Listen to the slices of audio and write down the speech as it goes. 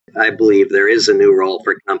I believe there is a new role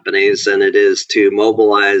for companies, and it is to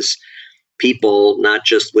mobilize people, not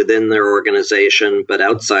just within their organization, but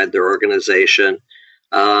outside their organization,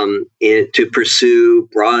 to pursue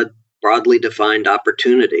broadly defined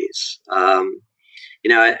opportunities.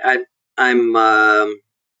 I'm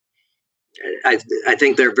I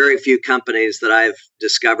think there are very few companies that I've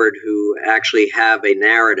discovered who actually have a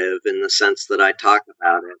narrative in the sense that I talk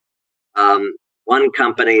about it. One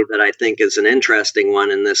company that I think is an interesting one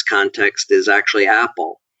in this context is actually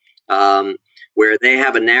Apple, where they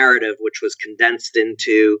have a narrative which was condensed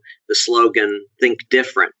into the slogan, "Think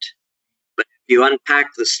Different." But if you unpack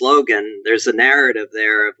the slogan, there's a narrative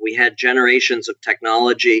there of we had generations of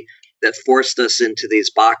technology that forced us into these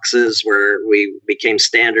boxes where we became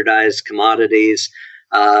standardized commodities.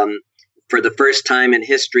 For the first time in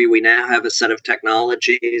history, we now have a set of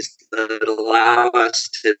technologies that allow us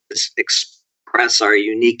to express our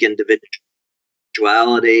unique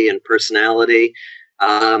individuality and personality.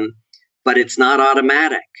 But it's not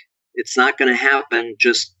automatic. It's not going to happen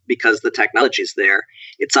just because the technology is there.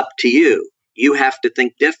 It's up to you. You have to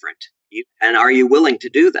think different. And are you willing to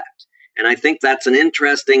do that? And I think that's an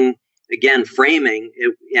interesting, again, framing.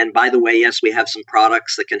 And by the way, yes, we have some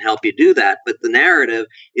products that can help you do that. But the narrative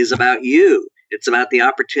is about you. It's about the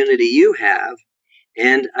opportunity you have.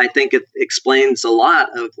 And I think it explains a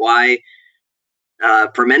lot of why,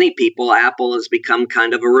 for many people, Apple has become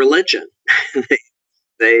kind of a religion.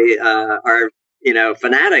 They are,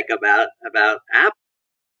 fanatic about Apple.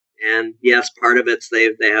 And yes, part of it's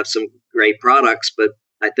they have some great products, but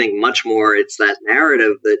I think much more it's that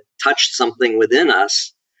narrative that touched something within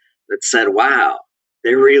us that said, wow,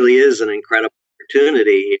 there really is an incredible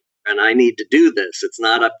opportunity and I need to do this. It's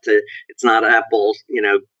not Apple,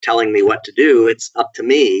 telling me what to do. It's up to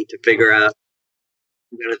me to figure out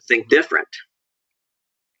I'm going to think different.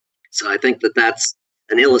 So I think that that's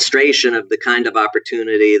an illustration of the kind of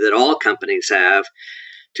opportunity that all companies have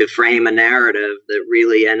to frame a narrative that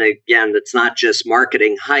really, and again, that's not just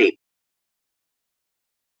marketing hype.